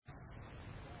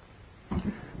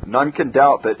None can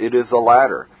doubt that it is the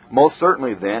latter. Most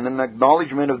certainly, then, an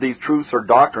acknowledgement of these truths or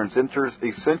doctrines enters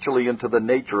essentially into the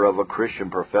nature of a Christian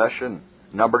profession.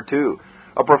 Number 2,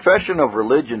 a profession of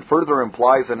religion further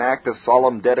implies an act of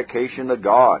solemn dedication to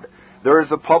God. There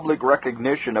is a public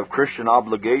recognition of Christian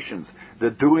obligations, the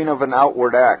doing of an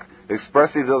outward act,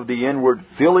 expressive of the inward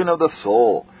feeling of the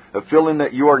soul, a feeling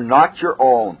that you are not your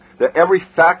own, that every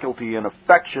faculty and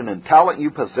affection and talent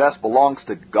you possess belongs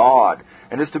to God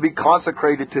and is to be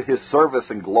consecrated to His service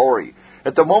and glory.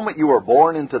 At the moment you were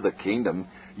born into the kingdom,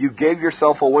 you gave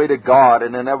yourself away to God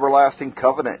in an everlasting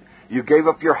covenant. You gave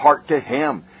up your heart to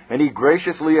Him, and He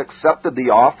graciously accepted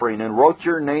the offering and wrote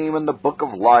your name in the book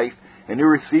of life, and He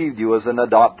received you as an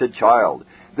adopted child.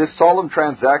 This solemn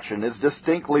transaction is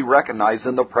distinctly recognized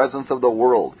in the presence of the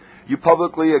world. You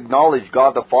publicly acknowledge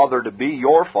God the Father to be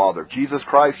your Father, Jesus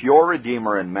Christ your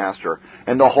Redeemer and Master,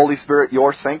 and the Holy Spirit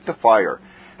your Sanctifier.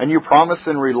 And you promise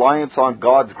in reliance on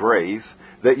God's grace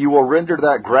that you will render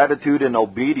that gratitude and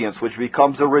obedience which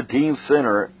becomes a redeemed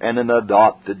sinner and an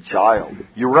adopted child.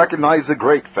 You recognize the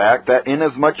great fact that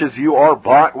inasmuch as you are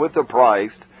bought with a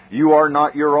price, you are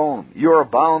not your own. You are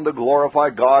bound to glorify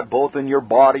God both in your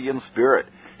body and spirit.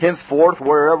 Henceforth,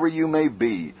 wherever you may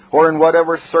be, or in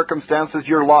whatever circumstances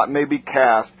your lot may be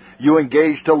cast, you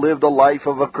engage to live the life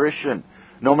of a Christian.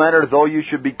 No matter though you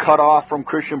should be cut off from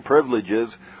Christian privileges,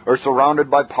 or surrounded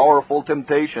by powerful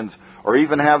temptations, or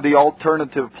even have the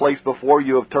alternative placed before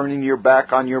you of turning your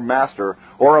back on your Master,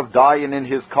 or of dying in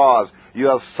His cause, you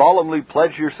have solemnly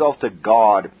pledged yourself to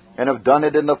God, and have done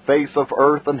it in the face of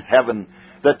earth and heaven,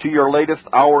 that to your latest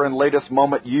hour and latest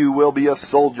moment you will be a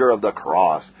soldier of the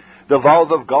cross. The vows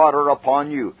of God are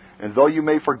upon you, and though you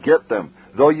may forget them,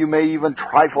 though you may even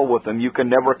trifle with them, you can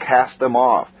never cast them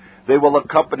off. They will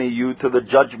accompany you to the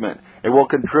judgment, and will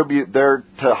contribute there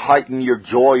to heighten your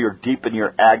joy or deepen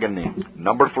your agony.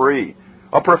 Number 3,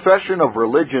 a profession of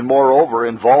religion, moreover,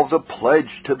 involves a pledge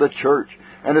to the church,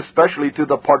 and especially to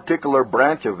the particular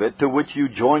branch of it to which you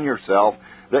join yourself,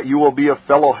 that you will be a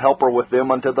fellow helper with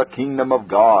them unto the kingdom of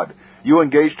God. You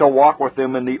engage to walk with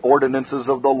them in the ordinances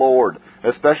of the Lord,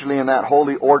 especially in that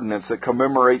holy ordinance that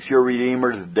commemorates your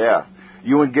Redeemer's death.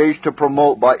 You engage to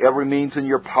promote by every means in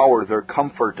your power their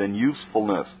comfort and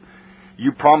usefulness.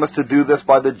 You promise to do this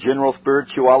by the general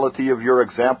spirituality of your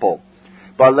example,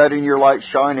 by letting your light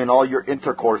shine in all your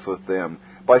intercourse with them,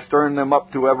 by stirring them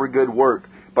up to every good work,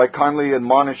 by kindly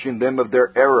admonishing them of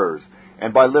their errors,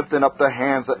 and by lifting up the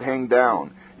hands that hang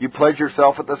down. You pledge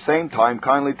yourself at the same time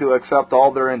kindly to accept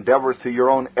all their endeavors to your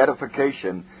own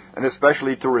edification, and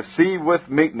especially to receive with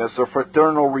meekness a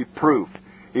fraternal reproof,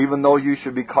 even though you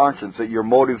should be conscious that your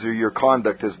motives or your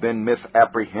conduct has been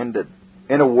misapprehended.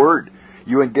 In a word,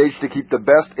 you engage to keep the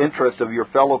best interest of your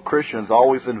fellow Christians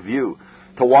always in view,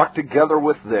 to walk together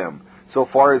with them, so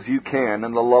far as you can,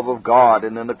 in the love of God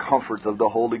and in the comforts of the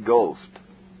Holy Ghost,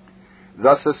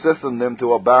 thus assisting them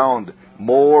to abound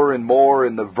more and more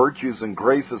in the virtues and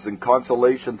graces and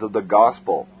consolations of the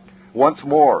gospel. Once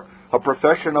more, a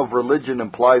profession of religion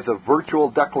implies a virtual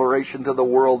declaration to the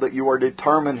world that you are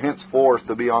determined henceforth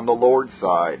to be on the Lord's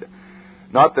side.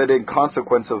 Not that in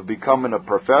consequence of becoming a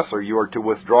professor you are to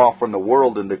withdraw from the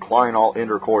world and decline all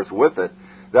intercourse with it.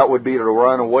 That would be to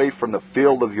run away from the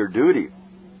field of your duty.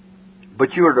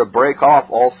 But you are to break off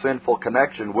all sinful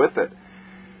connection with it.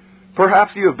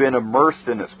 Perhaps you have been immersed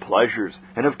in its pleasures,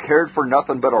 and have cared for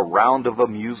nothing but a round of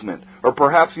amusement. Or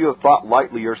perhaps you have thought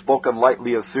lightly or spoken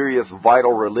lightly of serious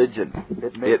vital religion.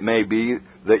 It may be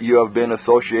that you have been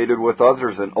associated with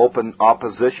others in open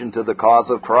opposition to the cause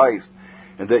of Christ,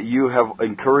 and that you have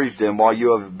encouraged them while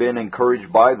you have been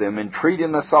encouraged by them, in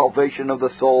treating the salvation of the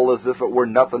soul as if it were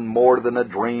nothing more than a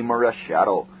dream or a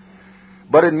shadow.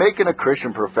 But in making a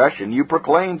Christian profession, you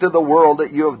proclaim to the world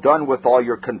that you have done with all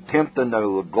your contempt and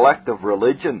neglect of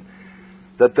religion,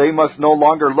 that they must no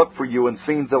longer look for you in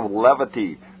scenes of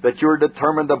levity, that you are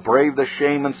determined to brave the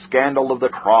shame and scandal of the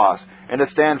cross, and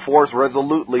to stand forth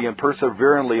resolutely and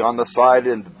perseveringly on the side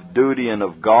and duty and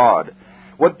of God.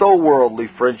 What though worldly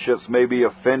friendships may be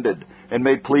offended, and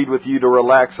may plead with you to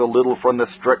relax a little from the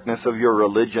strictness of your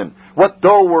religion? What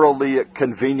though worldly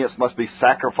convenience must be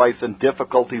sacrificed and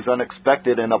difficulties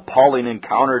unexpected and appalling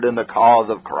encountered in the cause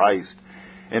of Christ?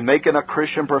 In making a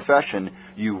Christian profession,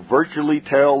 you virtually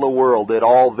tell the world that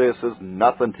all this is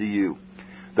nothing to you,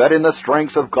 that in the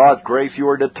strength of God's grace you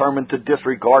are determined to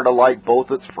disregard alike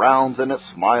both its frowns and its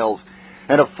smiles,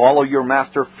 and to follow your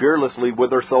Master fearlessly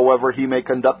whithersoever He may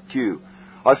conduct you.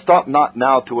 I stop not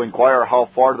now to inquire how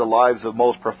far the lives of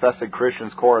most professing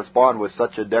Christians correspond with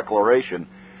such a declaration,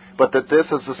 but that this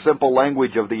is the simple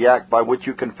language of the act by which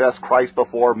you confess Christ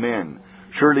before men,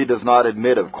 surely does not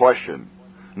admit of question.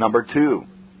 Number 2,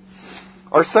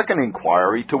 Our second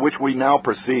inquiry, to which we now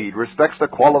proceed, respects the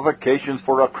qualifications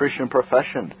for a Christian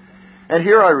profession. And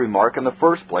here I remark in the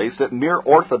first place that mere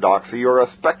orthodoxy or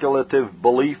a speculative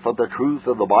belief of the truths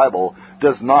of the Bible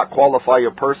does not qualify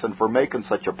a person for making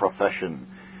such a profession.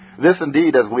 This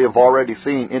indeed, as we have already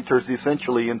seen, enters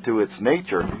essentially into its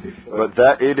nature, but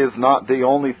that it is not the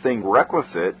only thing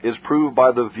requisite is proved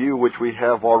by the view which we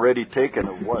have already taken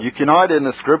of what you cannot, in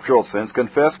the scriptural sense,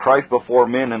 confess Christ before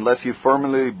men unless you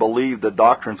firmly believe the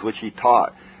doctrines which he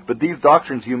taught. But these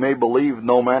doctrines you may believe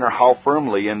no matter how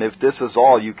firmly, and if this is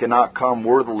all, you cannot come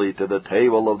worthily to the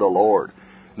table of the Lord.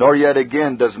 Nor yet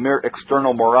again does mere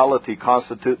external morality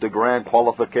constitute the grand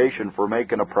qualification for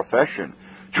making a profession.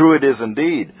 True it is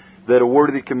indeed that a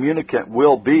worthy communicant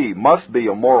must be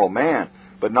a moral man,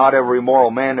 but not every moral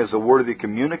man is a worthy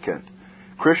communicant.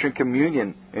 Christian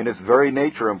communion in its very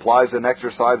nature implies an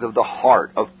exercise of the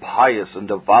heart, of pious and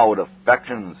devout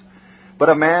affections. But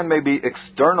a man may be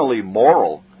externally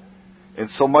moral, in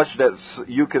so much that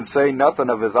you can say nothing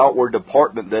of his outward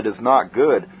deportment that is not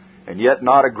good, and yet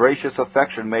not a gracious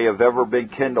affection may have ever been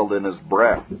kindled in his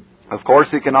breast. Of course,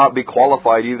 he cannot be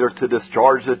qualified either to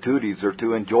discharge the duties or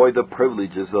to enjoy the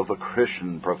privileges of a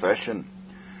Christian profession.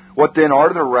 What then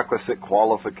are the requisite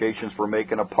qualifications for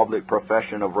making a public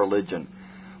profession of religion?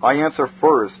 I answer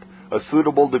first, a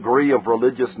suitable degree of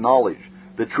religious knowledge.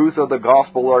 The truth of the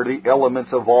gospel are the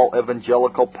elements of all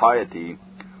evangelical piety,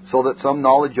 so that some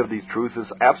knowledge of these truths is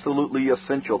absolutely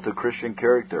essential to Christian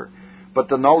character. But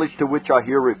the knowledge to which I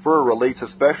here refer relates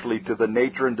especially to the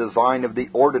nature and design of the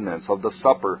ordinance of the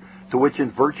supper, to which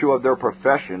in virtue of their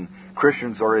profession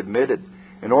Christians are admitted.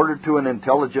 In order to an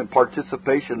intelligent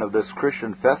participation of this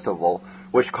Christian festival,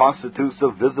 which constitutes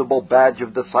the visible badge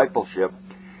of discipleship,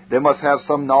 they must have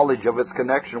some knowledge of its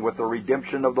connection with the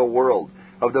redemption of the world,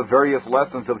 of the various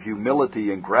lessons of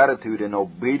humility and gratitude and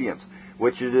obedience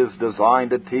which it is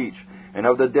designed to teach, and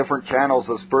of the different channels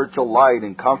of spiritual light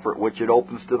and comfort which it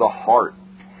opens to the heart.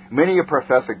 Many a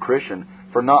professed Christian,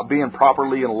 for not being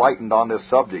properly enlightened on this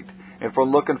subject, and for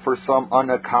looking for some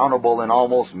unaccountable and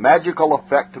almost magical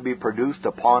effect to be produced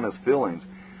upon his feelings,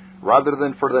 rather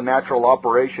than for the natural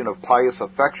operation of pious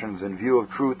affections in view of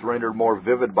truth rendered more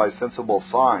vivid by sensible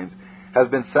signs, has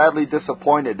been sadly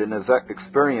disappointed in his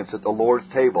experience at the Lord's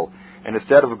table, and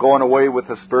instead of going away with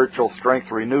his spiritual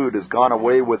strength renewed, has gone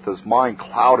away with his mind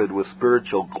clouded with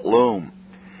spiritual gloom.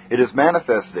 It is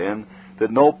manifest, then,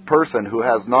 that no person who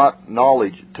has not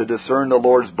knowledge to discern the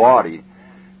Lord's body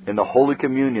in the Holy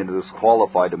Communion is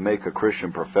qualified to make a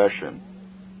Christian profession.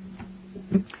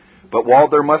 But while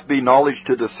there must be knowledge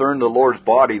to discern the Lord's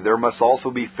body, there must also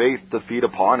be faith to feed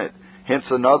upon it. Hence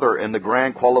another and the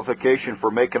grand qualification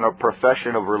for making a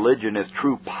profession of religion is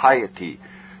true piety.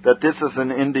 That this is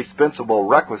an indispensable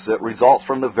requisite results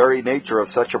from the very nature of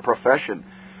such a profession.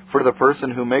 For the person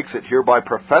who makes it hereby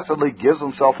professedly gives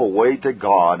himself away to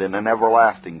God in an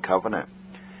everlasting covenant,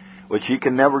 which he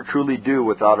can never truly do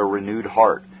without a renewed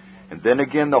heart. And then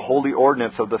again, the holy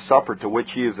ordinance of the supper to which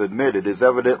he is admitted is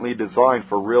evidently designed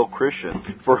for real Christians.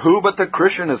 For who but the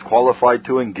Christian is qualified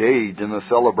to engage in the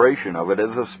celebration of it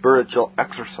as a spiritual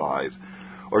exercise,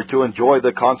 or to enjoy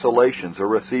the consolations or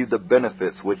receive the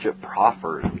benefits which it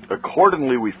proffers?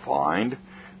 Accordingly, we find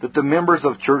that the members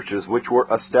of churches which were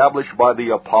established by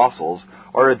the apostles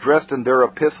are addressed in their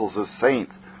epistles as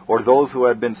saints, or those who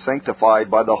have been sanctified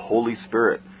by the Holy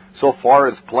Spirit. So far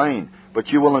is plain, but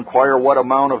you will inquire what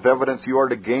amount of evidence you are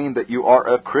to gain that you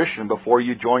are a Christian before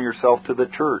you join yourself to the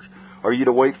church. Are you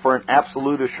to wait for an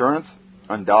absolute assurance?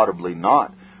 Undoubtedly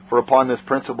not. For upon this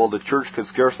principle the church could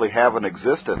scarcely have an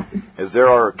existence, as there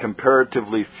are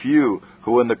comparatively few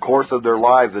who in the course of their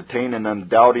lives attain an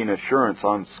undoubting assurance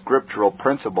on scriptural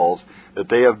principles that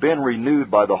they have been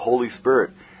renewed by the Holy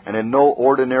Spirit, and in no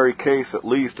ordinary case at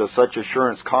least does such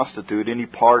assurance constitute any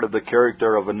part of the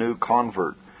character of a new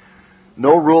convert.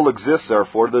 No rule exists,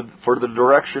 therefore, for the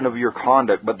direction of your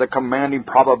conduct, but the commanding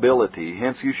probability.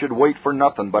 Hence you should wait for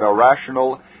nothing but a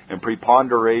rational and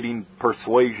preponderating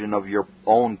persuasion of your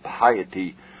own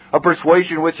piety, a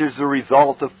persuasion which is the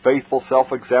result of faithful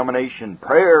self-examination,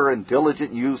 prayer, and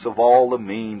diligent use of all the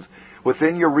means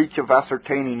within your reach of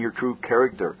ascertaining your true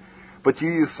character. But do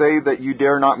you say that you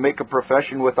dare not make a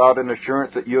profession without an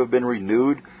assurance that you have been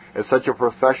renewed, as such a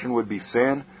profession would be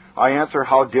sin? I answer,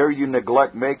 how dare you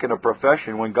neglect making a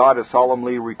profession when God has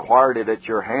solemnly required it at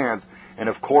your hands, and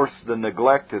of course the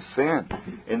neglect is sin.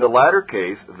 In the latter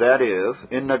case, that is,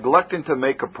 in neglecting to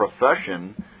make a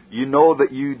profession, you know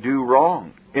that you do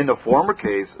wrong. In the former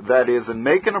case, that is, in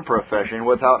making a profession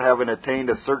without having attained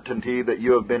a certainty that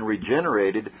you have been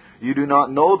regenerated, you do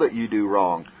not know that you do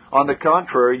wrong. On the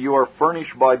contrary, you are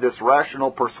furnished by this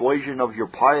rational persuasion of your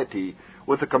piety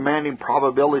with a commanding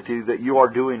probability that you are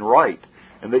doing right,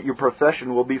 and that your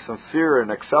profession will be sincere and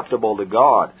acceptable to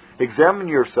God. Examine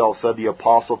yourself, said the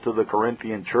apostle to the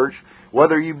Corinthian church,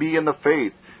 whether you be in the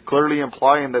faith, clearly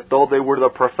implying that though they were the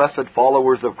professed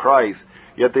followers of Christ,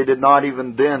 yet they did not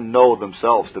even then know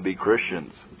themselves to be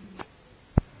Christians.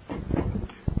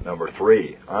 Number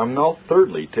 3. I am now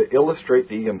thirdly to illustrate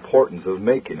the importance of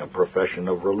making a profession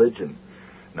of religion.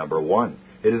 Number 1.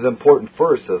 It is important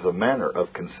first as a matter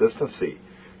of consistency.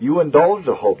 You indulge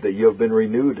the hope that you have been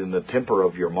renewed in the temper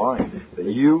of your mind, that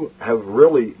you have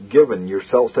really given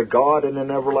yourselves to God in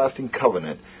an everlasting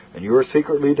covenant, and you are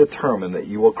secretly determined that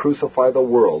you will crucify the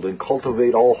world and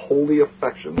cultivate all holy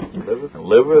affections, and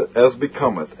live as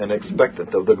becometh and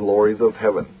expectant of the glories of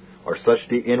heaven. Are such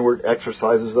the inward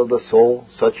exercises of the soul,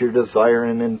 such your desire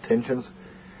and intentions?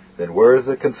 Then where is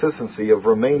the consistency of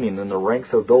remaining in the ranks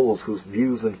of those whose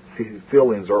views and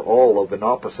feelings are all of an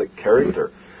opposite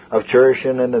character, of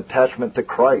cherishing an attachment to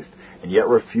Christ, and yet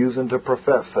refusing to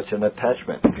profess such an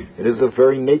attachment? It is the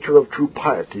very nature of true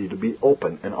piety to be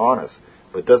open and honest.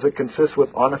 But does it consist with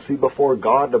honesty before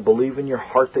God to believe in your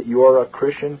heart that you are a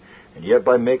Christian, and yet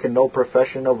by making no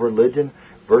profession of religion,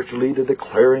 virtually to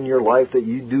declare in your life that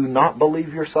you do not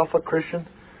believe yourself a Christian?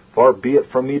 Far be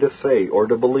it from me to say or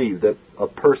to believe that a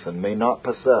person may not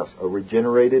possess a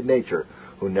regenerated nature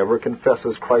who never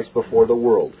confesses Christ before the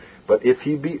world. But if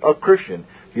he be a Christian,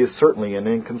 he is certainly an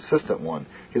inconsistent one.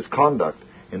 His conduct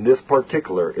in this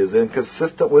particular is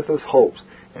inconsistent with his hopes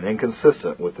and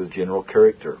inconsistent with his general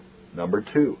character. Number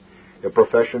 2. A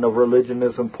profession of religion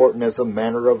is important as a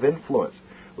manner of influence.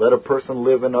 Let a person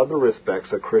live in other respects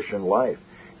a Christian life.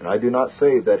 And I do not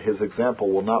say that his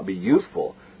example will not be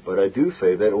useful, but I do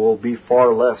say that it will be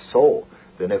far less so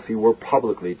than if he were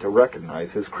publicly to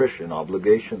recognize his Christian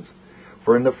obligations.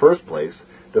 For in the first place,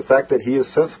 the fact that he is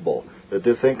sensible that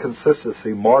this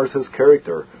inconsistency mars his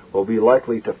character will be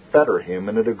likely to fetter him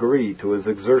in a degree to his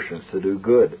exertions to do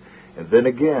good. And then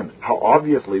again, how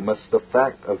obviously must the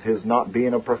fact of his not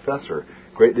being a professor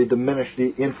greatly diminish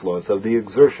the influence of the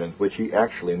exertions which he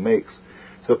actually makes.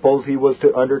 Suppose he was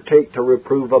to undertake to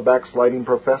reprove a backsliding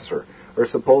professor, or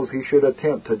suppose he should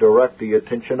attempt to direct the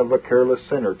attention of a careless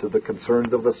sinner to the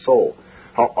concerns of a soul.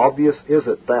 How obvious is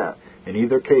it that, in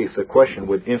either case, a question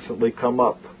would instantly come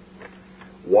up.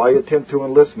 Why attempt to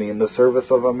enlist me in the service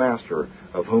of a master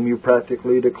of whom you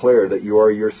practically declare that you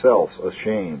are yourselves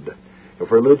ashamed?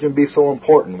 If religion be so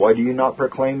important, why do you not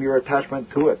proclaim your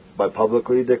attachment to it by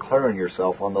publicly declaring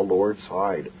yourself on the Lord's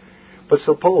side? But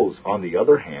suppose, on the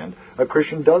other hand, a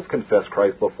Christian does confess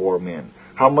Christ before men.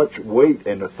 How much weight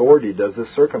and authority does this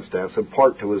circumstance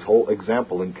impart to his whole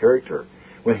example and character?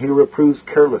 When he reproves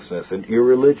carelessness and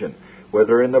irreligion,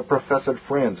 whether in the professed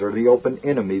friends or the open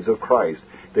enemies of Christ,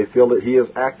 they feel that he is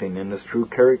acting in his true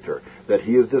character, that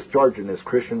he is discharging his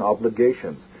Christian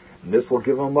obligations. And this will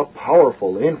give them a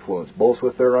powerful influence both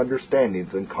with their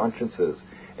understandings and consciences.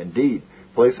 Indeed,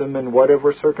 place him in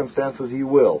whatever circumstances you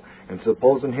will, and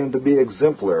supposing him to be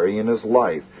exemplary in his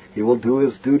life, he will do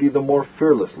his duty the more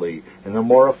fearlessly and the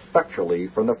more effectually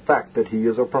from the fact that he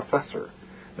is a professor.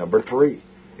 Number 3.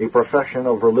 A profession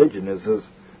of religion is as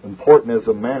important as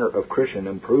a manner of Christian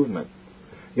improvement.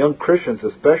 Young Christians,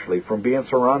 especially, from being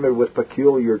surrounded with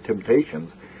peculiar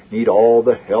temptations, need all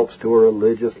the helps to a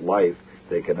religious life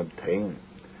they can obtain.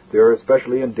 They are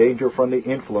especially in danger from the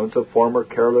influence of former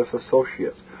careless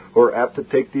associates, who are apt to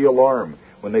take the alarm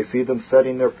when they see them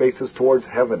setting their faces towards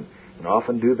heaven, and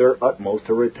often do their utmost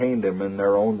to retain them in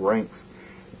their own ranks.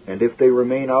 And if they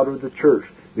remain out of the church,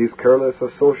 these careless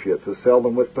associates assail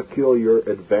them with peculiar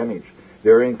advantage. They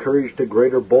are encouraged to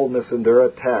greater boldness in their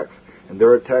attacks, and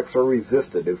their attacks are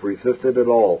resisted, if resisted at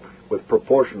all, with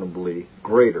proportionably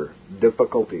greater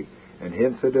difficulty. And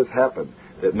hence it has happened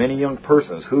that many young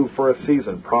persons who for a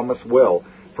season promised well,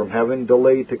 from having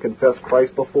delayed to confess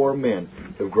Christ before men,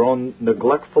 have grown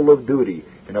neglectful of duty,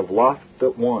 and have lost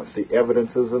at once the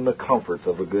evidences and the comforts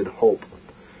of a good hope.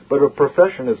 But a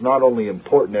profession is not only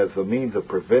important as a means of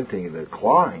preventing the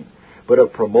decline, but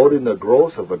of promoting the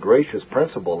growth of a gracious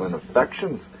principle and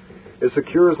affections. It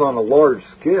secures on a large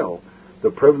scale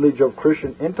the privilege of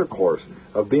Christian intercourse,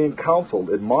 of being counseled,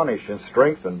 admonished, and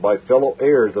strengthened by fellow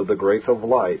heirs of the grace of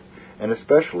life, and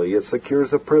especially it secures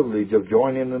the privilege of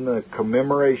joining in the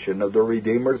commemoration of the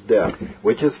Redeemer's death,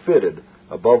 which is fitted,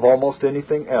 above almost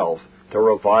anything else, to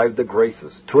revive the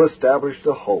graces, to establish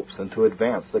the hopes, and to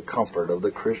advance the comfort of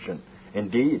the Christian.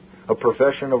 Indeed, a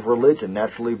profession of religion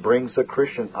naturally brings the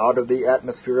Christian out of the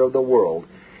atmosphere of the world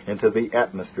into the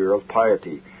atmosphere of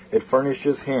piety. It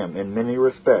furnishes him, in many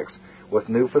respects, with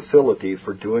new facilities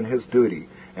for doing his duty,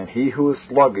 and he who is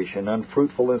sluggish and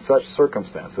unfruitful in such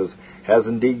circumstances has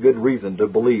indeed good reason to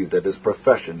believe that his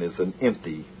profession is an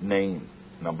empty name.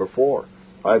 Number 4,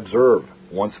 I observe,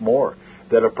 once more,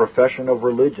 that a profession of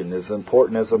religion is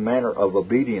important as a manner of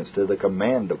obedience to the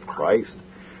command of Christ.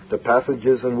 The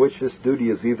passages in which this duty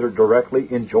is either directly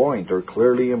enjoined or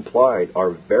clearly implied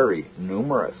are very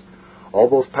numerous. All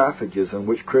those passages in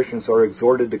which Christians are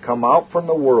exhorted to come out from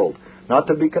the world, not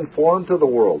to be conformed to the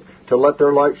world, to let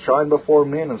their light shine before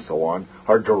men, and so on,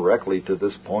 are directly to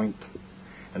this point.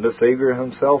 And the Savior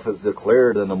himself has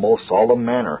declared in the most solemn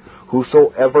manner,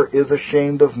 "Whosoever is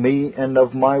ashamed of me and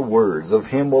of my words, of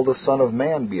him will the Son of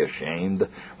Man be ashamed,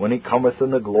 when he cometh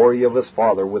in the glory of his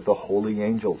Father with the holy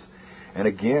angels." And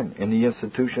again, in the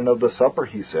institution of the supper,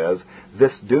 he says,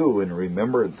 "This do in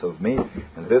remembrance of me."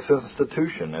 And this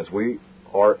institution, as we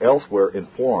are elsewhere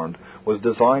informed, was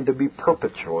designed to be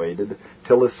perpetuated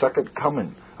till his second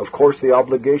coming. Of course, the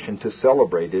obligation to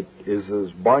celebrate it is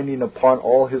as binding upon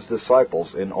all his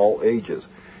disciples in all ages.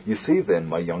 You see, then,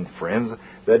 my young friends,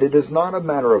 that it is not a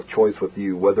matter of choice with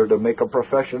you whether to make a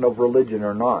profession of religion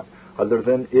or not, other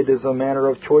than it is a matter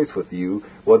of choice with you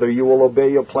whether you will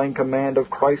obey a plain command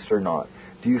of Christ or not.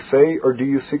 Do you say, or do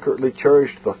you secretly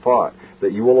cherish the thought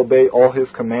that you will obey all his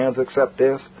commands except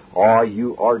this? Ah,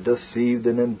 you are deceived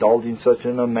in indulging such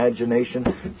an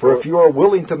imagination, for if you are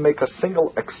willing to make a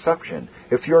single exception,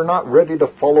 if you are not ready to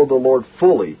follow the Lord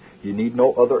fully, you need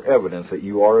no other evidence that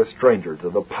you are a stranger to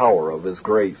the power of his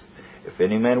grace. "If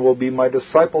any man will be my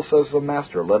disciple," says the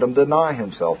Master, "let him deny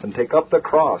himself and take up the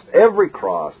cross, every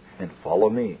cross, and follow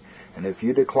me." And if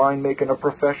you decline making a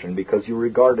profession because you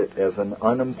regard it as an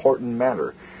unimportant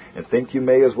matter, and think you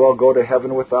may as well go to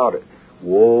heaven without it,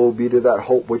 woe be to that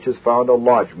hope which has found a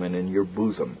lodgment in your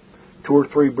bosom. 2 or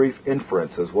 3 brief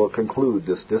inferences will conclude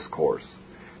this discourse.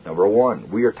 Number 1,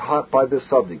 we are taught by this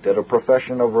subject that a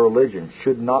profession of religion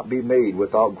should not be made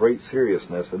without great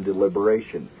seriousness and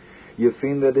deliberation. You have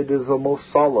seen that it is a most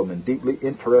solemn and deeply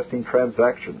interesting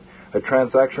transaction, a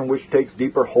transaction which takes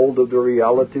deeper hold of the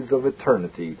realities of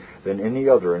eternity than any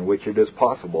other in which it is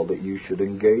possible that you should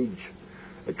engage.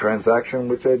 A transaction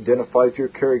which identifies your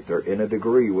character in a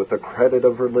degree with the credit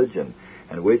of religion,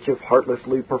 and which, if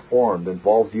heartlessly performed,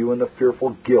 involves you in the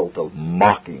fearful guilt of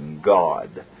mocking God.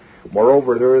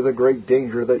 Moreover, there is a great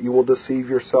danger that you will deceive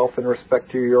yourself in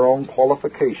respect to your own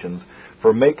qualifications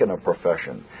for making a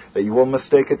profession, that you will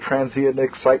mistake a transient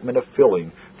excitement of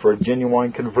feeling for a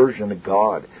genuine conversion to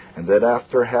God, and that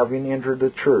after having entered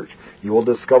the church, you will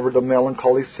discover the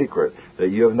melancholy secret that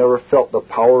you have never felt the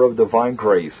power of divine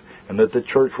grace, and that the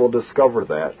church will discover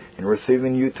that, in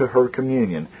receiving you to her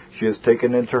communion, she has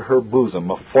taken into her bosom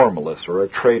a formalist or a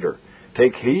traitor.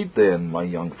 Take heed, then, my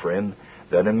young friend,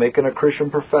 that in making a Christian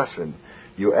profession,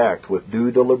 you act with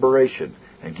due deliberation,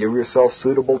 and give yourself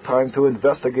suitable time to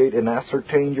investigate and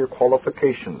ascertain your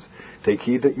qualifications. Take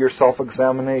heed that your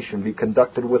self-examination be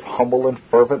conducted with humble and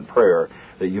fervent prayer,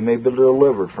 that you may be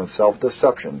delivered from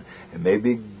self-deception, and may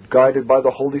be guided by the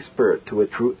Holy Spirit to a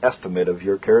true estimate of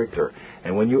your character.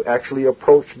 And when you actually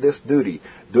approach this duty,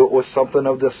 do it with something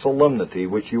of the solemnity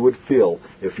which you would feel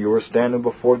if you were standing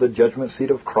before the judgment seat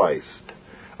of Christ.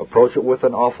 Approach it with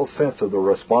an awful sense of the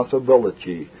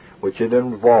responsibility which it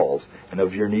involves, and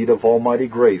of your need of almighty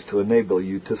grace to enable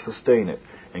you to sustain it.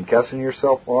 And casting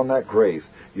yourself on that grace,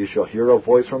 you shall hear a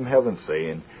voice from heaven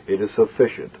saying, "It is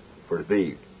sufficient for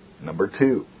thee." Number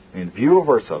 2, in view of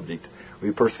our subject,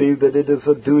 we perceive that it is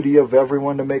a duty of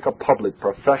everyone to make a public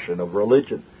profession of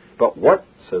religion. "But what,"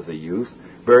 says a youth,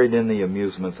 buried in the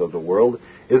amusements of the world,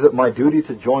 "is it my duty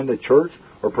to join the church,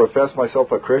 or profess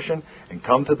myself a Christian, and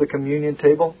come to the communion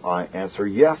table?" I answer,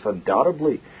 yes,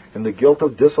 undoubtedly. And the guilt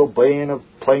of disobeying a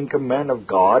plain command of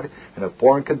God, and of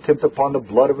pouring contempt upon the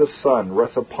blood of his Son,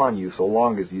 rests upon you so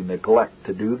long as you neglect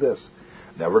to do this.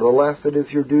 Nevertheless, it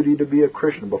is your duty to be a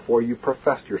Christian before you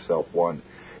profess yourself one.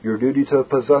 Your duty to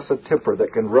possess a temper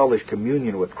that can relish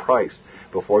communion with Christ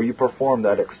before you perform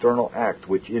that external act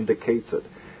which indicates it.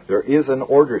 There is an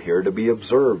order here to be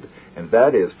observed, and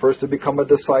that is, first to become a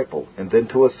disciple, and then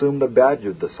to assume the badge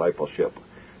of discipleship.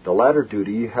 The latter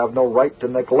duty you have no right to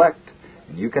neglect,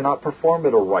 and you cannot perform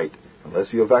it aright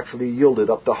unless you have actually yielded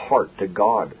up the heart to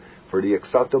God, for the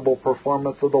acceptable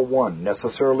performance of the one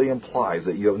necessarily implies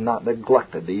that you have not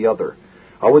neglected the other.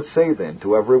 I would say then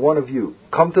to every one of you,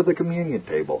 come to the communion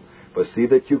table, but see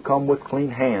that you come with clean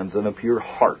hands and a pure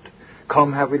heart.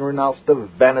 Come having renounced the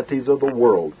vanities of the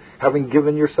world, having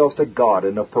given yourselves to God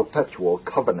in a perpetual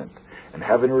covenant, and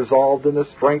having resolved in the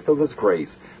strength of his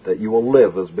grace that you will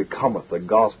live as becometh the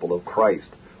gospel of Christ.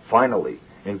 Finally,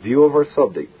 in view of our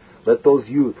subject, let those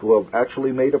youth who have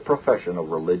actually made a profession of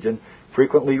religion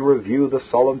frequently review the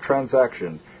solemn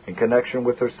transaction in connection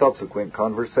with their subsequent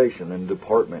conversation and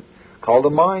deportment. Call to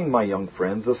mind, my young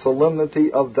friends, the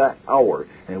solemnity of that hour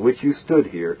in which you stood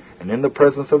here, and in the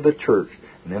presence of the church,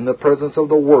 and in the presence of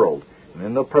the world, and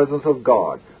in the presence of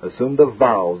God, assumed the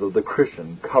vows of the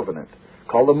Christian covenant.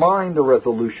 Call to mind the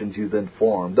resolutions you then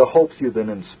formed, the hopes you then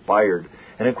inspired,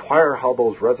 and inquire how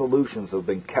those resolutions have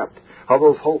been kept, how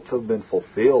those hopes have been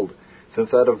fulfilled.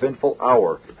 Since that eventful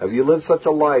hour, have you lived such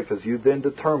a life as you then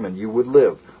determined you would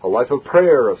live, a life of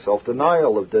prayer, of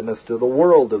self-denial, of deadness to the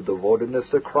world, of devotedness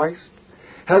to Christ?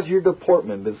 Has your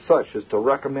deportment been such as to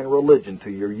recommend religion to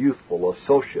your youthful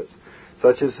associates,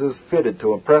 such as is fitted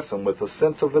to impress them with a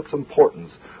sense of its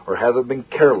importance, or has it been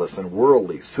careless and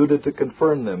worldly, suited to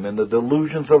confirm them in the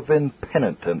delusions of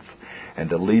impenitence, and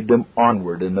to lead them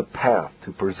onward in the path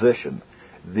to perdition?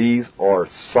 These are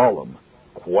solemn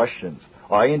questions.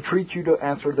 I entreat you to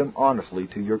answer them honestly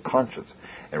to your conscience,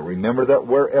 and remember that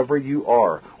wherever you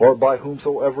are, or by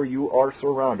whomsoever you are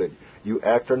surrounded, you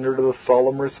act under the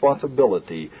solemn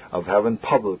responsibility of having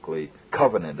publicly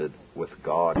covenanted with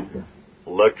God.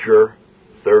 Lecture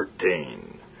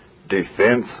 13.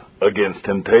 Defense against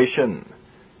Temptation.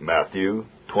 Matthew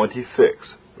 26,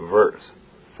 verse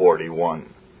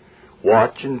 41.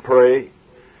 Watch and pray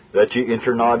that ye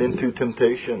enter not into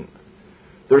temptation.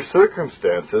 The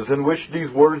circumstances in which these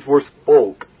words were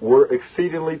spoke were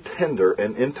exceedingly tender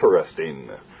and interesting.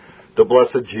 The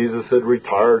blessed Jesus had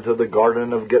retired to the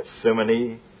Garden of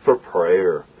Gethsemane for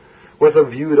prayer, with a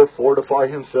view to fortify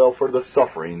himself for the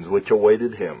sufferings which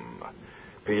awaited him.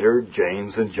 Peter,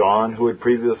 James, and John, who had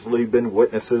previously been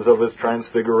witnesses of his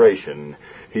transfiguration,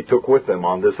 he took with him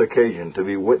on this occasion to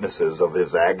be witnesses of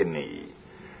his agony.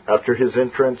 After his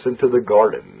entrance into the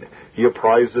garden, he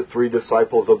apprised the 3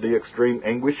 disciples of the extreme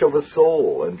anguish of his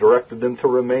soul, and directed them to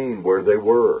remain where they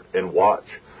were and watch,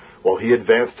 while he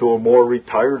advanced to a more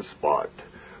retired spot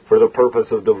for the purpose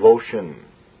of devotion.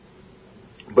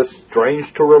 But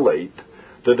strange to relate,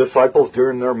 the disciples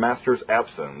during their master's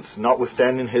absence,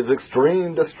 notwithstanding his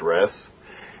extreme distress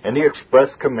and the express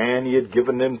command he had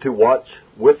given them to watch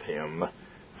with him,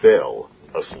 fell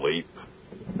asleep.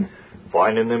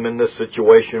 Finding them in this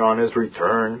situation on his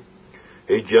return,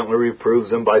 he gently reproves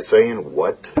them by saying,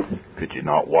 "What? Could you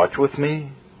not watch with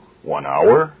me 1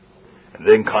 hour?" And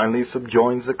then kindly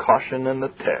subjoins the caution in the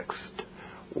text,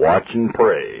 "Watch and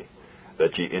pray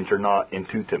that ye enter not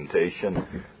into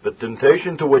temptation." The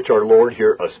temptation to which our Lord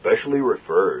here especially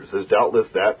refers is doubtless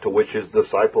that to which his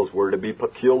disciples were to be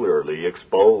peculiarly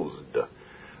exposed,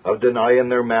 of denying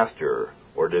their master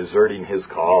or deserting his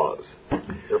cause.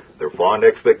 Their fond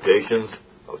expectations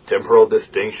of temporal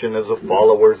distinction as the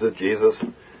followers of Jesus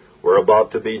were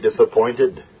about to be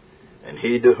disappointed, and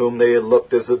he to whom they had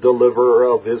looked as the deliverer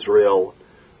of Israel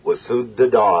was soon to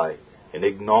die in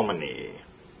ignominy.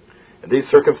 In these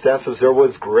circumstances there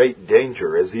was great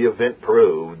danger, as the event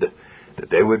proved, that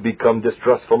they would become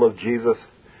distrustful of Jesus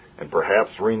and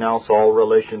perhaps renounce all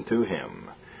relation to him.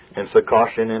 Hence the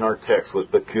caution in our text was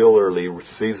peculiarly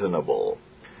seasonable.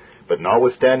 But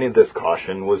notwithstanding this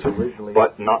caution was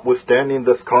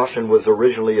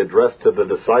originally addressed to the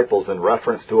disciples in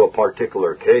reference to a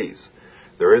particular case,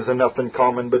 there is enough in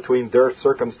common between their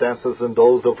circumstances and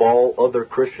those of all other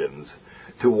Christians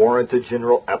to warrant a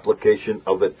general application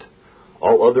of it.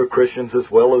 All other Christians, as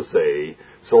well as they,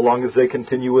 so long as they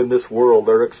continue in this world,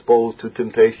 are exposed to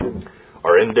temptation,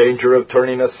 are in danger of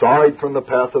turning aside from the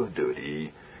path of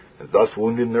duty, and thus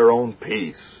wounding their own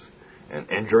peace and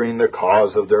injuring the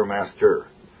cause of their master.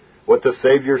 What the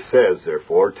Savior says,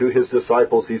 therefore, to his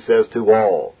disciples, he says to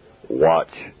all,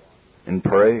 "Watch and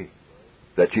pray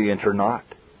that ye enter not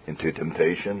into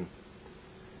temptation."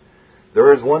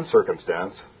 There is one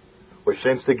circumstance which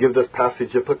seems to give this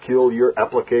passage a peculiar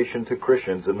application to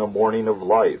Christians in the morning of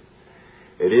life.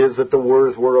 It is that the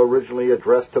words were originally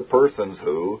addressed to persons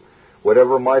who,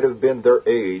 whatever might have been their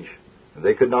age,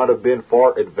 they could not have been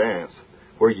far advanced,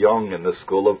 were young in the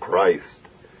school of Christ.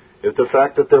 If the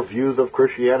fact that their views of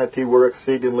Christianity were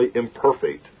exceedingly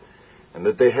imperfect, and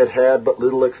that they had had but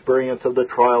little experience of the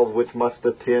trials which must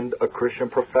attend a Christian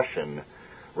profession,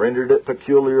 rendered it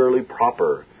peculiarly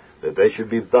proper that they should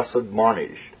be thus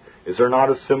admonished, is there not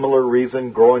a similar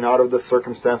reason growing out of the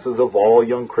circumstances of all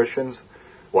young Christians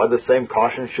why the same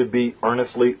caution should be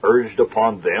earnestly urged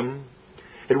upon them?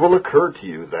 It will occur to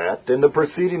you that, in the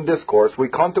preceding discourse, we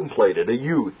contemplated a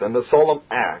youth and the solemn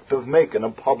act of making a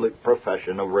public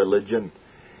profession of religion.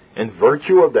 In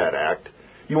virtue of that act,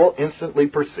 you will instantly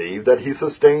perceive that he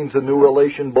sustains a new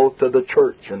relation both to the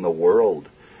church and the world.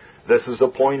 This is a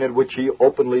point at which he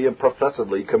openly and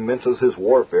professedly commences his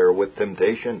warfare with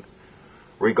temptation.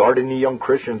 Regarding the young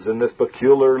Christians in this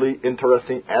peculiarly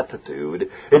interesting attitude,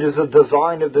 it is the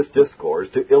design of this discourse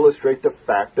to illustrate the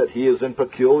fact that he is in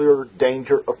peculiar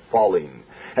danger of falling,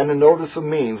 and to notice the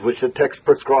means which the text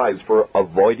prescribes for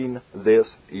avoiding this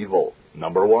evil.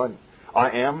 Number 1,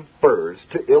 I am, first,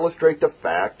 to illustrate the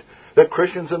fact that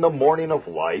Christians in the morning of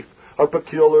life are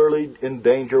peculiarly in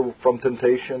danger from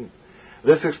temptation.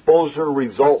 This exposure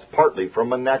results partly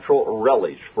from a natural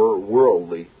relish for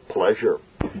worldly pleasure.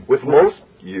 With most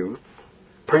youth,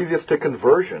 previous to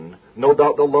conversion, no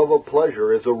doubt the love of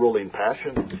pleasure is a ruling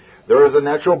passion. There is a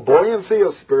natural buoyancy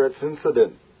of spirits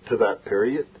incident to that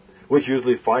period, which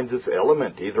usually finds its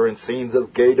element either in scenes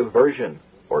of gay diversion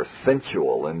or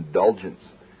sensual indulgence.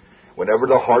 Whenever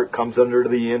the heart comes under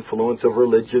the influence of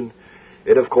religion,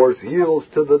 it of course yields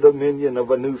to the dominion of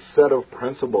a new set of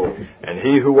principles, and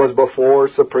he who was before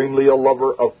supremely a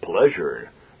lover of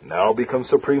pleasure now becomes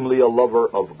supremely a lover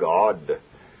of God.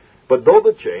 But though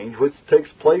the change which takes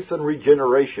place in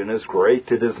regeneration is great,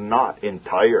 it is not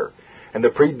entire, and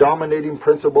the predominating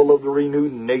principle of the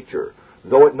renewed nature,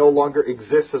 though it no longer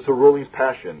exists as a ruling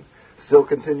passion, still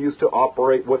continues to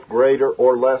operate with greater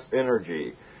or less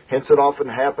energy. Hence it often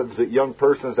happens that young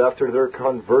persons after their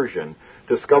conversion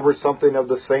discover something of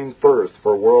the same thirst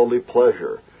for worldly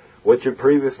pleasure, which had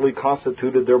previously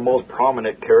constituted their most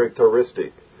prominent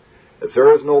characteristic. As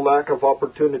there is no lack of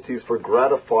opportunities for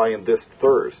gratifying this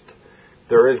thirst,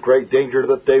 there is great danger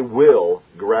that they will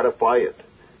gratify it,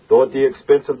 though at the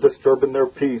expense of disturbing their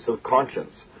peace of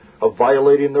conscience, of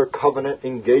violating their covenant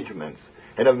engagements,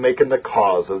 and of making the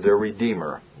cause of their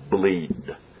Redeemer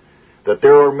bleed. That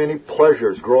there are many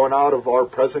pleasures growing out of our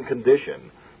present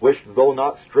condition, which, though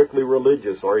not strictly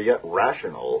religious, are yet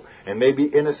rational, and may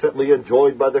be innocently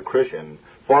enjoyed by the Christian,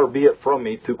 far be it from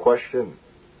me to question.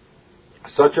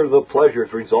 Such are the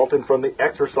pleasures resulting from the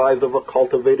exercise of a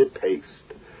cultivated taste,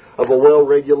 of a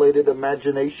well-regulated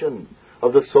imagination,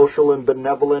 of the social and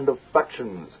benevolent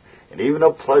affections, and even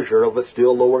of pleasure of a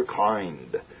still lower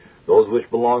kind. Those which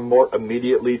belong more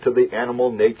immediately to the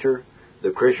animal nature,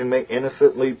 the Christian may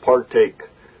innocently partake,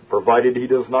 provided he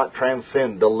does not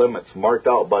transcend the limits marked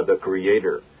out by the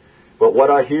Creator. But what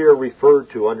I here refer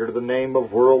to under the name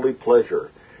of worldly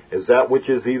pleasure is that which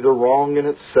is either wrong in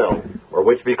itself, or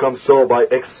which becomes so by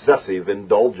excessive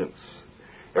indulgence.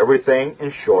 Everything,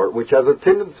 in short, which has a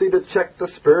tendency to check the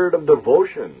spirit of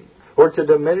devotion, or to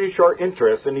diminish our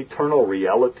interest in eternal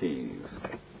realities.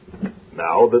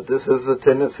 Now that this is the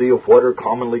tendency of what are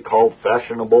commonly called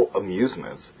fashionable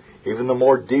amusements, even the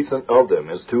more decent of them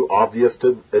is too obvious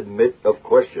to admit of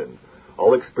question.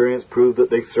 All experience proves that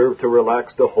they serve to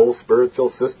relax the whole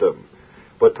spiritual system.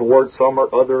 But towards some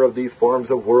or other of these forms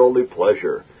of worldly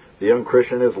pleasure, the young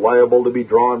Christian is liable to be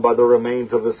drawn by the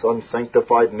remains of his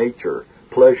unsanctified nature.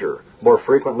 Pleasure, more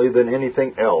frequently than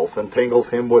anything else, entangles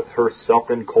him with her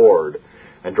silken cord,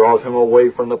 and draws him away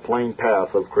from the plain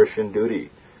path of Christian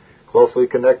duty. Closely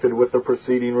connected with the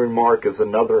preceding remark is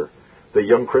another. The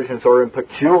young Christians are in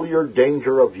peculiar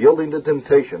danger of yielding to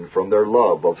temptation from their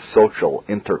love of social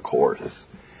intercourse.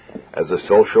 As the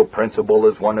social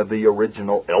principle is one of the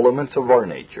original elements of our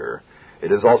nature,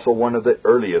 it is also one of the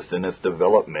earliest in its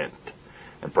development,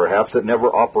 and perhaps it never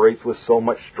operates with so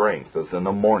much strength as in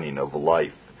the morning of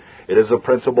life. It is a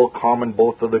principle common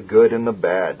both to the good and the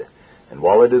bad, and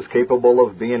while it is capable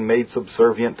of being made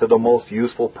subservient to the most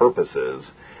useful purposes,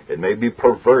 it may be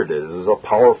perverted as a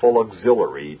powerful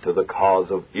auxiliary to the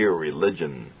cause of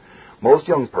irreligion. Most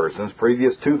young persons,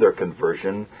 previous to their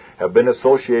conversion, have been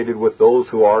associated with those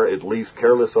who are at least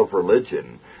careless of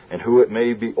religion, and who, it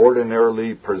may be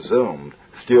ordinarily presumed,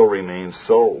 still remain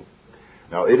so.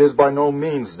 Now, it is by no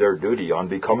means their duty on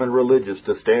becoming religious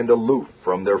to stand aloof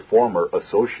from their former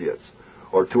associates,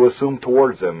 or to assume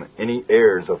towards them any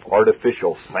airs of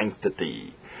artificial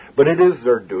sanctity. But it is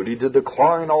their duty to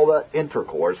decline all that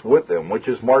intercourse with them which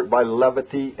is marked by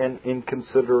levity and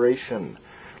inconsideration.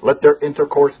 Let their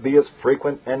intercourse be as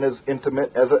frequent and as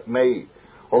intimate as it may,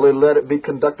 only let it be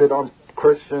conducted on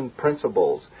Christian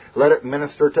principles. Let it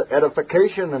minister to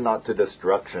edification and not to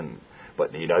destruction.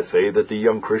 But need I say that the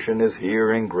young Christian is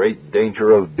here in great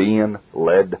danger of being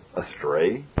led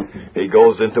astray? He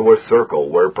goes into a circle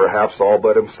where perhaps all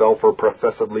but himself are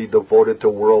professedly devoted to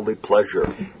worldly pleasure,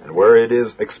 and where it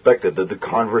is expected that the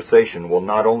conversation will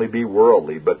not only be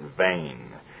worldly but vain.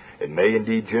 It may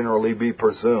indeed generally be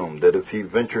presumed that if he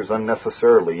ventures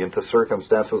unnecessarily into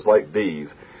circumstances like these,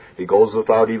 he goes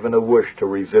without even a wish to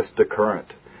resist the current.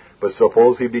 But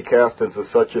suppose he be cast into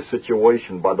such a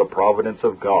situation by the providence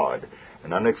of God,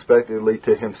 and unexpectedly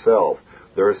to himself,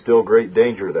 there is still great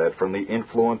danger that, from the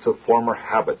influence of former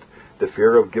habit, the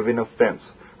fear of giving offense,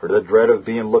 or the dread of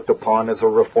being looked upon as a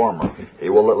reformer, he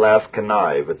will at last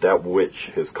connive at that which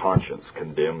his conscience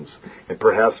condemns, and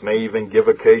perhaps may even give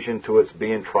occasion to its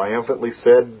being triumphantly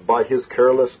said by his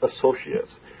careless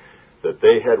associates that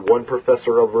they had one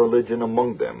professor of religion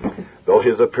among them, though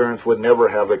his appearance would never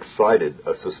have excited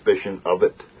a suspicion of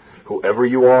it. Whoever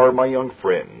you are, my young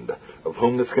friend, of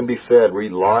whom this can be said,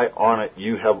 rely on it,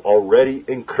 you have already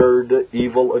incurred the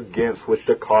evil against which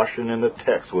the caution in the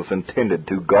text was intended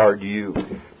to guard you.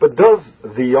 But does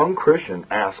the young Christian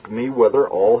ask me whether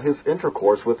all his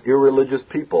intercourse with irreligious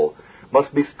people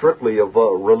must be strictly of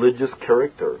a religious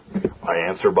character? I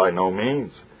answer by no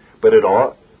means, but it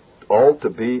ought all to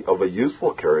be of a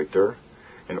useful character.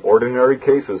 In ordinary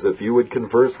cases, if you would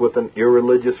converse with an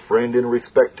irreligious friend in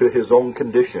respect to his own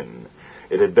condition,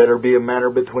 it had better be a matter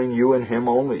between you and him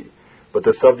only. But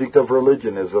the subject of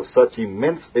religion is of such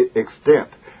immense extent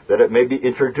that it may be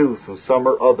introduced in some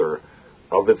or other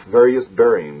of its various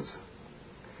bearings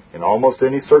in almost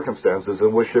any circumstances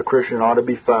in which a Christian ought to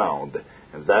be found,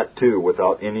 and that too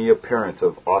without any appearance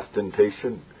of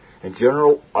ostentation. In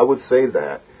general, I would say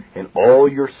that in all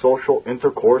your social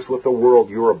intercourse with the world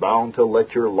you are bound to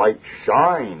let your light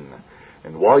shine.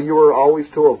 And while you are always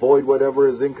to avoid whatever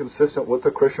is inconsistent with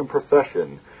the Christian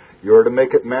profession, you are to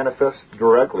make it manifest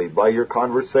directly by your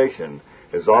conversation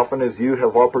as often as you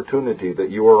have opportunity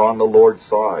that you are on the Lord's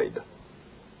side.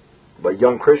 But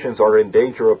young Christians are in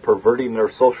danger of perverting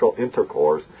their social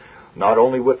intercourse, not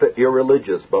only with the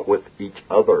irreligious, but with each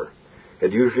other.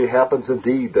 It usually happens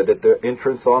indeed that at the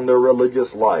entrance on their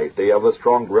religious life they have a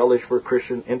strong relish for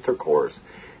Christian intercourse,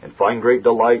 and find great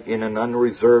delight in an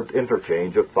unreserved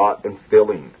interchange of thought and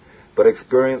feeling. But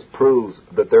experience proves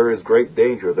that there is great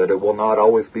danger that it will not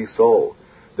always be so.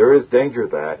 There is danger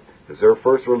that, as their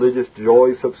first religious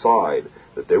joys subside,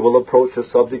 that they will approach the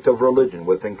subject of religion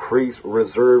with increased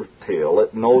reserve till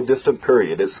at no distant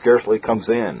period it scarcely comes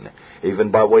in, even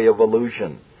by way of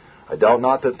allusion. I doubt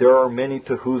not that there are many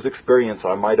to whose experience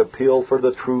I might appeal for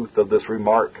the truth of this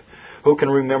remark, who can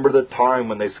remember the time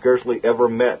when they scarcely ever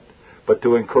met, but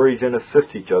to encourage and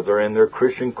assist each other in their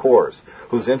Christian course,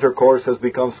 whose intercourse has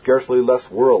become scarcely less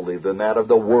worldly than that of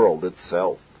the world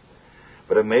itself.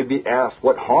 But it may be asked,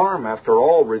 what harm, after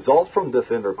all, results from this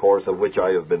intercourse of which I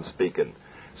have been speaking?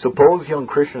 Suppose young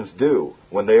Christians do,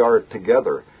 when they are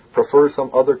together, prefer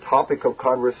some other topic of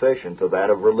conversation to that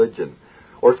of religion.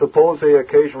 Or suppose they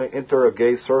occasionally enter a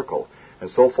gay circle, and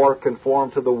so far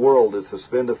conform to the world as to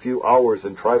spend a few hours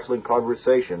in trifling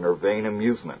conversation or vain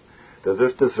amusement. Does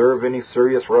this deserve any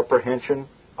serious reprehension?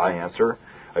 I answer,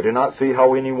 I do not see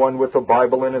how anyone with a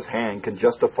Bible in his hand can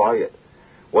justify it.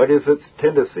 What is its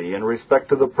tendency in respect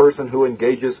to the person who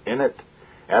engages in it?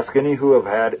 Ask any who have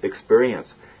had experience,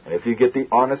 and if you get the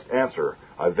honest answer,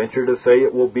 I venture to say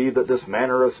it will be that this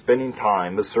manner of spending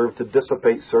time has served to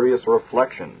dissipate serious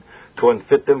reflection, to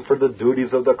unfit them for the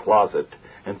duties of the closet,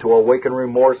 and to awaken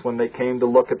remorse when they came to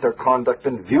look at their conduct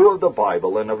in view of the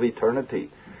Bible and of eternity.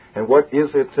 And what is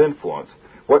its influence,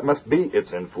 what must be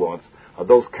its influence, of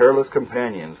those careless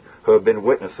companions who have been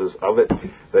witnesses of it,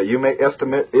 that you may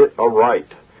estimate it aright?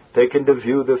 Take into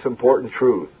view this important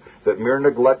truth, that mere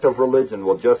neglect of religion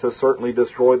will just as certainly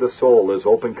destroy the soul as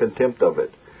open contempt of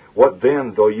it. What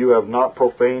then, though you have not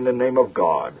profaned the name of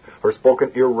God, or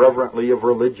spoken irreverently of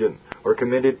religion, or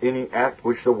committed any act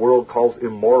which the world calls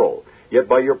immoral, yet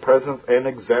by your presence and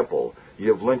example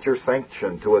you have lent your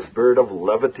sanction to a spirit of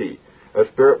levity, a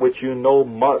spirit which you know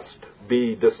must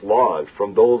be dislodged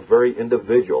from those very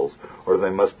individuals, or they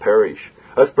must perish,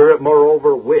 a spirit,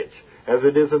 moreover, which, as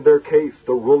it is in their case,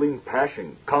 the ruling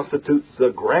passion, constitutes the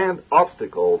grand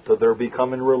obstacle to their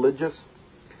becoming religious?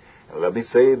 And let me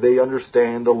say they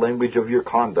understand the language of your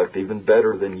conduct even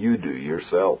better than you do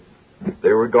yourself. They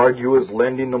regard you as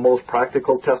lending the most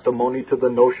practical testimony to the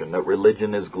notion that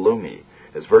religion is gloomy,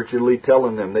 as virtually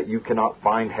telling them that you cannot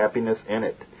find happiness in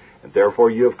it, and therefore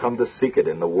you have come to seek it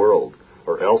in the world.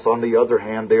 Or else, on the other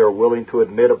hand, they are willing to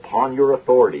admit upon your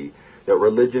authority that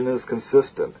religion is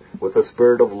consistent with a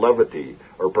spirit of levity,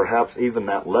 or perhaps even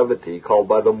that levity, called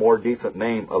by the more decent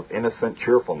name of innocent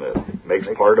cheerfulness, makes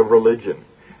part of religion.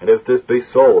 And if this be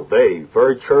so, they,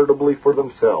 very charitably for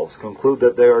themselves, conclude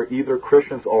that they are either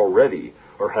Christians already,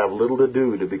 or have little to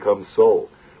do to become so.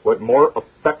 What more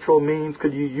effectual means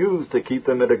could you use to keep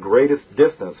them at a greatest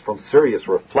distance from serious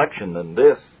reflection than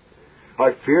this?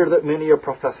 I fear that many a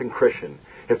professing Christian,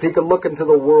 if he could look into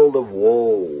the world of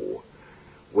woe,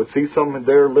 would see some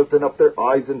there lifting up their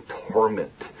eyes in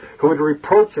torment, who would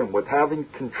reproach him with having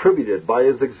contributed by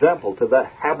his example to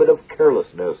that habit of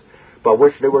carelessness by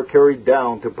which they were carried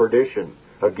down to perdition.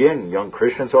 Again, young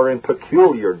Christians are in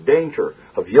peculiar danger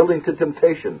of yielding to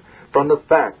temptation from the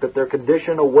fact that their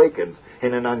condition awakens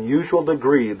in an unusual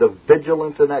degree the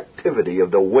vigilance and activity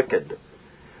of the wicked.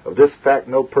 Of this fact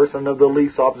no person of the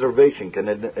least observation can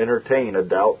entertain a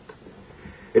doubt.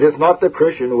 It is not the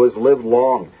Christian who has lived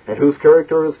long and whose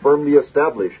character is firmly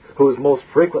established who is most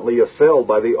frequently assailed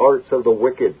by the arts of the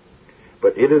wicked,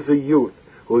 but it is the youth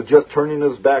who is just turning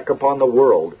his back upon the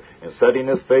world and setting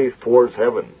his face towards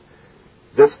heaven.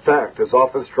 This fact is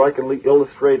often strikingly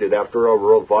illustrated after a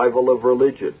revival of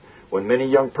religion, when many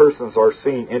young persons are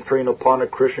seen entering upon a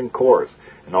Christian course,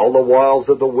 and all the wiles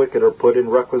of the wicked are put in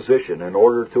requisition in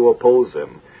order to oppose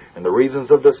them. And the reasons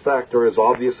of this fact are as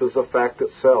obvious as the fact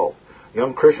itself.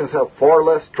 Young Christians have far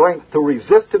less strength to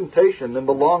resist temptation than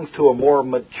belongs to a more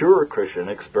mature Christian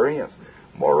experience.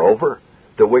 Moreover,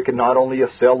 the wicked not only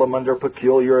assail them under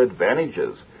peculiar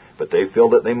advantages, but they feel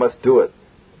that they must do it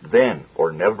then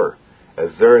or never, as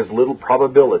there is little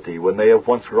probability when they have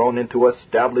once grown into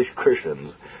established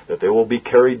Christians that they will be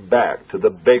carried back to the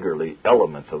beggarly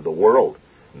elements of the world.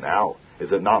 Now,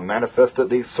 is it not manifest that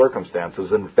these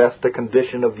circumstances invest the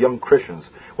condition of young Christians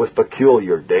with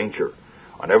peculiar danger?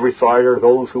 On every side are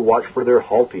those who watch for their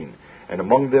halting, and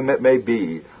among them it may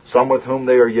be some with whom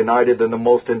they are united in the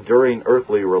most enduring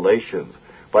earthly relations,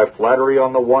 by flattery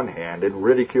on the one hand and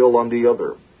ridicule on the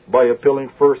other, by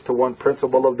appealing first to one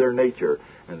principle of their nature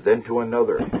and then to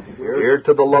another, here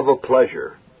to the love of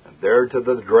pleasure, and there to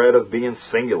the dread of being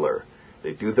singular.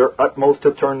 They do their utmost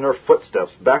to turn their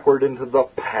footsteps backward into the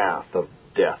path of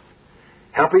death.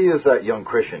 Happy is that young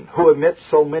Christian who, amidst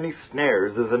so many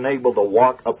snares, is enabled to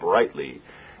walk uprightly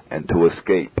and to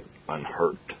escape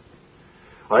unhurt.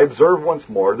 I observe once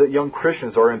more that young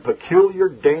Christians are in peculiar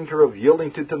danger of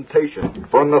yielding to temptation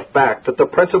from the fact that the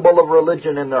principle of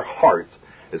religion in their hearts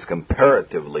is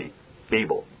comparatively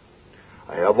feeble.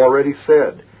 I have already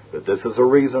said that this is a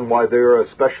reason why they are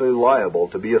especially liable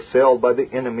to be assailed by the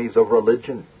enemies of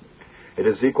religion. It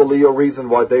is equally a reason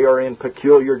why they are in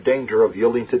peculiar danger of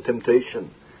yielding to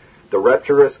temptation. The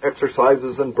rapturous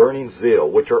exercises and burning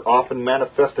zeal which are often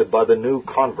manifested by the new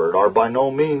convert are by no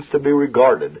means to be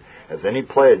regarded as any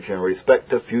pledge in respect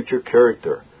to future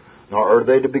character, nor are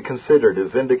they to be considered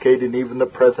as indicating even the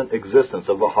present existence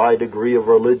of a high degree of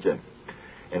religion.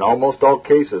 In almost all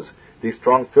cases, these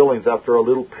strong feelings after a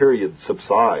little period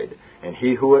subside, and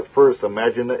he who at first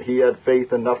imagined that he had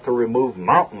faith enough to remove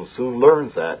mountains soon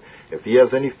learns that, if he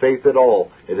has any faith at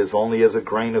all, it is only as a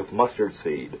grain of mustard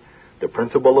seed. The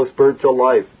principle of spiritual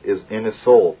life is in his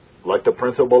soul, like the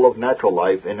principle of natural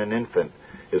life in an infant,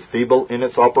 is feeble in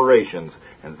its operations,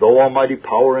 and though almighty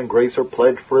power and grace are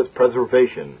pledged for its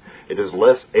preservation, it is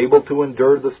less able to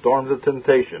endure the storms of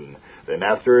temptation than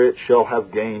after it shall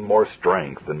have gained more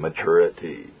strength and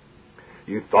maturity.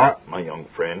 You thought, my young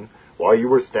friend, while you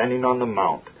were standing on the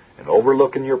mount and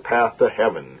overlooking your path to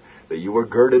heaven, that you were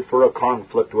girded for a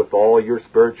conflict with all your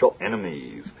spiritual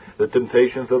enemies. The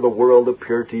temptations of the world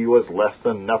appear to you as less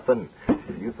than nothing,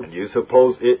 and you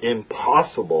suppose it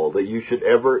impossible that you should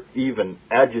ever even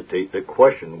agitate the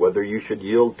question whether you should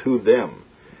yield to them.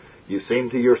 You seem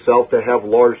to yourself to have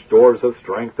large stores of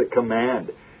strength at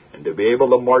command, and to be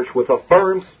able to march with a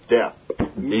firm step,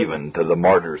 even to the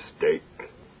martyr's stake.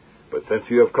 But since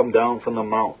you have come down from the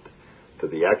mount to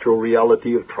the actual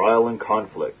reality of trial and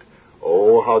conflict,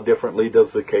 oh, how differently does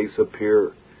the case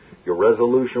appear. Your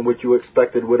resolution which you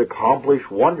expected would accomplish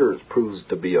wonders proves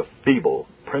to be a feeble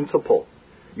principle.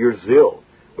 Your zeal,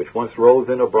 which once rose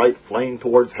in a bright flame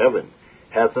towards heaven,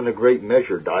 has in a great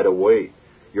measure died away.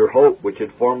 Your hope, which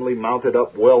had formerly mounted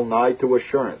up well nigh to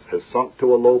assurance, has sunk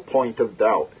to a low point of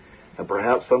doubt, and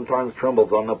perhaps sometimes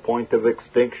trembles on the point of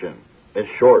extinction. In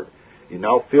short, you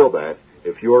now feel that,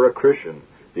 if you are a Christian,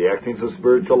 the actings of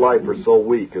spiritual life are so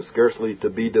weak as scarcely to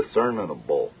be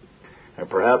discernible, and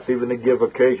perhaps even to give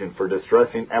occasion for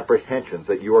distressing apprehensions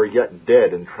that you are yet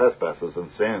dead in trespasses and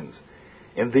sins.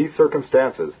 In these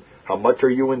circumstances, how much are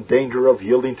you in danger of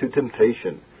yielding to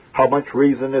temptation? How much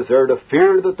reason is there to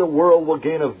fear that the world will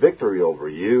gain a victory over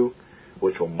you,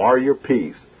 which will mar your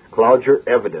peace, cloud your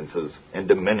evidences, and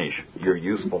diminish your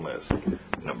usefulness?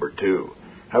 Number 2.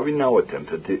 Having now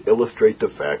attempted to illustrate the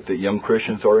fact that young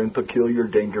Christians are in peculiar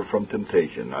danger from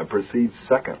temptation, I proceed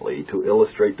secondly to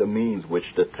illustrate the means which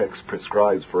the text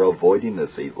prescribes for avoiding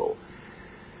this evil.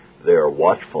 They are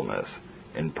watchfulness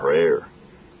and prayer.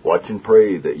 Watch and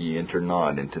pray that ye enter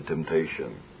not into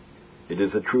temptation. It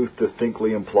is a truth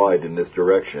distinctly implied in this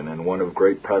direction, and one of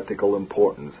great practical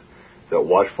importance, that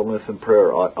watchfulness and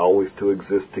prayer ought always to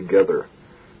exist together.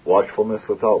 Watchfulness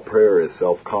without prayer is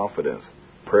self-confidence.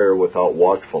 Prayer without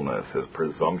watchfulness is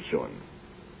presumption.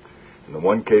 In the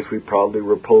one case we proudly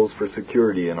repose for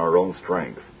security in our own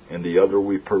strength. In the other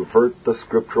we pervert the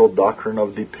scriptural doctrine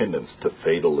of dependence to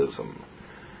fatalism.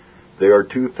 They are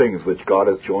two things which God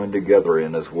has joined together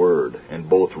in His Word, and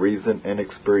both reason and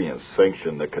experience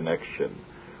sanction the connection.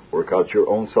 Work out your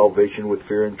own salvation with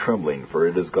fear and trembling, for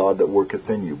it is God that worketh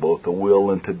in you both to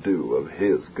will and to do of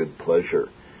His good pleasure.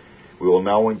 We will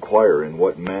now inquire in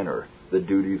what manner the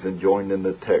duties enjoined in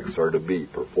the text are to be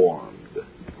performed.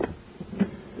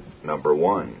 Number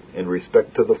 1. In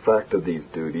respect to the fact of these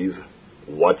duties,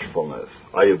 watchfulness.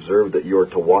 I observe that you are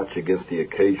to watch against the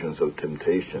occasions of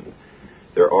temptation.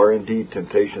 There are indeed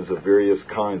temptations of various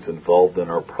kinds involved in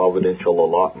our providential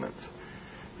allotments.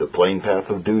 The plain path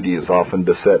of duty is often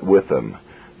beset with them,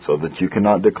 so that you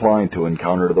cannot decline to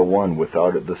encounter the one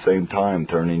without at the same time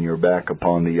turning your back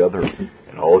upon the other.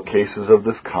 In all cases of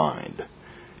this kind,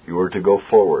 you are to go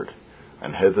forward,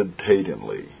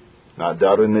 unhesitatingly, not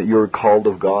doubting that you are called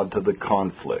of God to the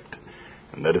conflict,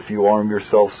 and that if you arm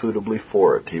yourself suitably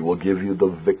for it, He will give you the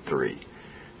victory.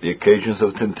 The occasions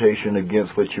of temptation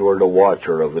against which you are to watch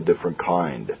are of a different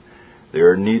kind. They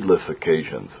are needless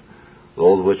occasions,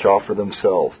 those which offer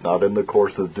themselves not in the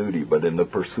course of duty, but in the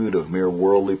pursuit of mere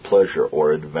worldly pleasure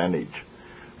or advantage.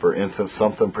 For instance,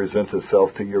 something presents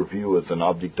itself to your view as an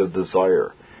object of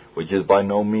desire, which is by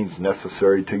no means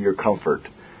necessary to your comfort,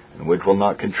 and which will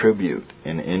not contribute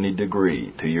in any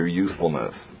degree to your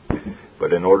usefulness.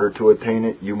 But in order to attain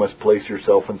it, you must place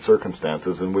yourself in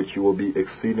circumstances in which you will be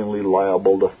exceedingly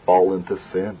liable to fall into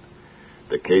sin.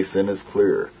 The case then is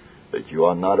clear that you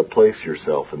ought not to place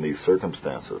yourself in these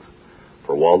circumstances.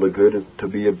 For while the good to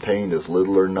be obtained is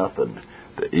little or nothing,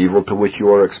 the evil to which you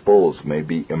are exposed may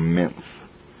be immense.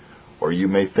 Or you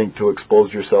may think to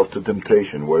expose yourself to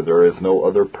temptation where there is no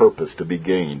other purpose to be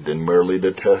gained than merely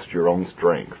to test your own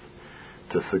strength,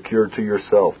 to secure to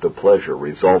yourself the pleasure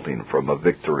resulting from a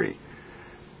victory.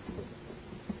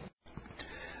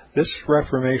 This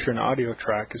Reformation audio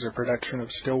track is a production of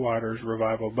Still Waters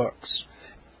Revival Books.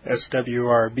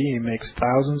 SWRB makes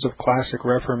thousands of classic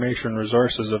Reformation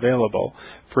resources available,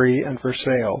 free and for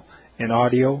sale, in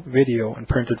audio, video, and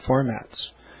printed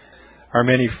formats. Our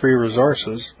many free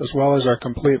resources, as well as our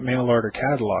complete mail-order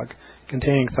catalog,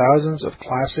 containing thousands of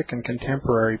classic and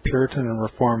contemporary Puritan and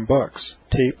Reformed books,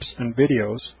 tapes, and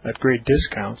videos at great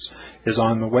discounts, is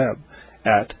on the web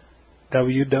at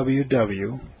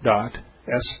www.swrb.com.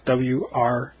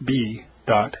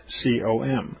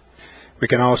 We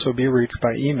can also be reached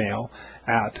by email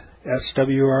at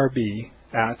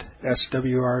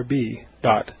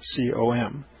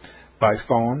swrb@swrb.com, by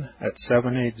phone at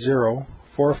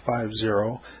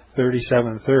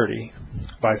 780-450-3730,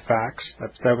 by fax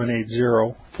at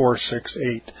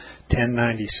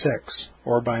 780-468-1096,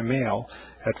 or by mail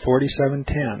at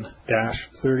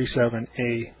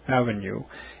 4710-37A Avenue,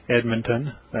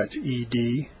 Edmonton, that's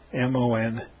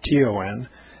Edmonton,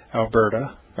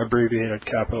 Alberta, abbreviated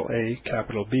capital A,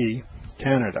 capital B,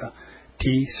 Canada,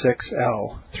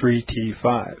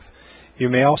 T6L3T5. You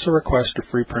may also request a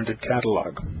free printed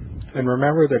catalog. And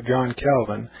remember that John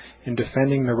Calvin, in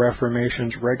defending the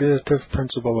Reformation's regulative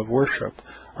principle of worship,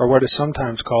 or what is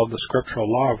sometimes called the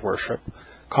scriptural law of worship,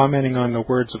 commenting on the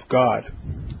words of God,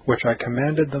 which I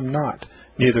commanded them not,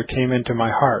 neither came into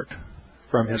my heart,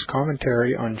 from his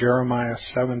commentary on Jeremiah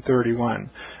 7:31,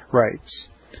 writes,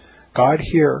 God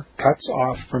here cuts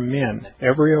off from men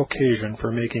every occasion for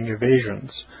making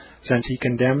evasions, since He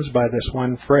condemns by this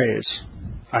one phrase,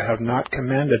 I have not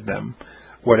commanded them,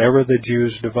 whatever the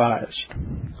Jews devised.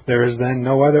 There is then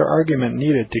no other argument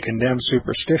needed to condemn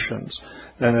superstitions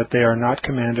than that they are not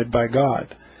commanded by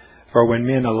God. For when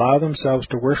men allow themselves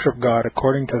to worship God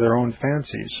according to their own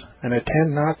fancies, and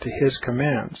attend not to His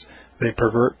commands, they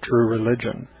pervert true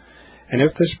religion. And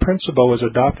if this principle was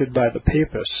adopted by the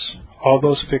Papists, all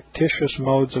those fictitious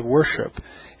modes of worship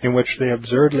in which they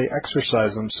absurdly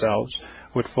exercise themselves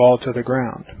would fall to the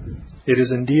ground. It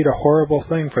is indeed a horrible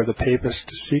thing for the Papists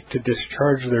to seek to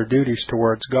discharge their duties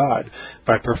towards God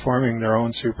by performing their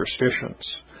own superstitions.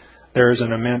 There is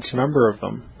an immense number of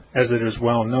them, as it is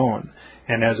well known,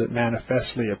 and as it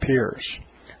manifestly appears.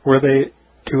 Were they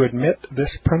to admit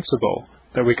this principle,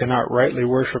 that we cannot rightly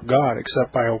worship God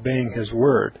except by obeying His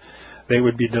word, they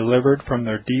would be delivered from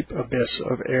their deep abyss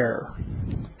of error.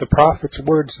 The prophet's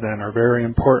words, then, are very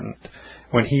important,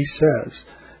 when he says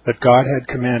that God had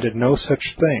commanded no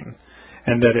such thing,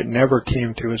 and that it never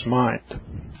came to his mind,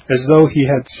 as though he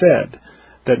had said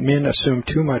that men assume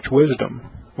too much wisdom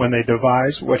when they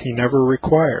devise what He never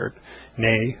required,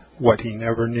 nay, what He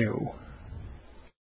never knew.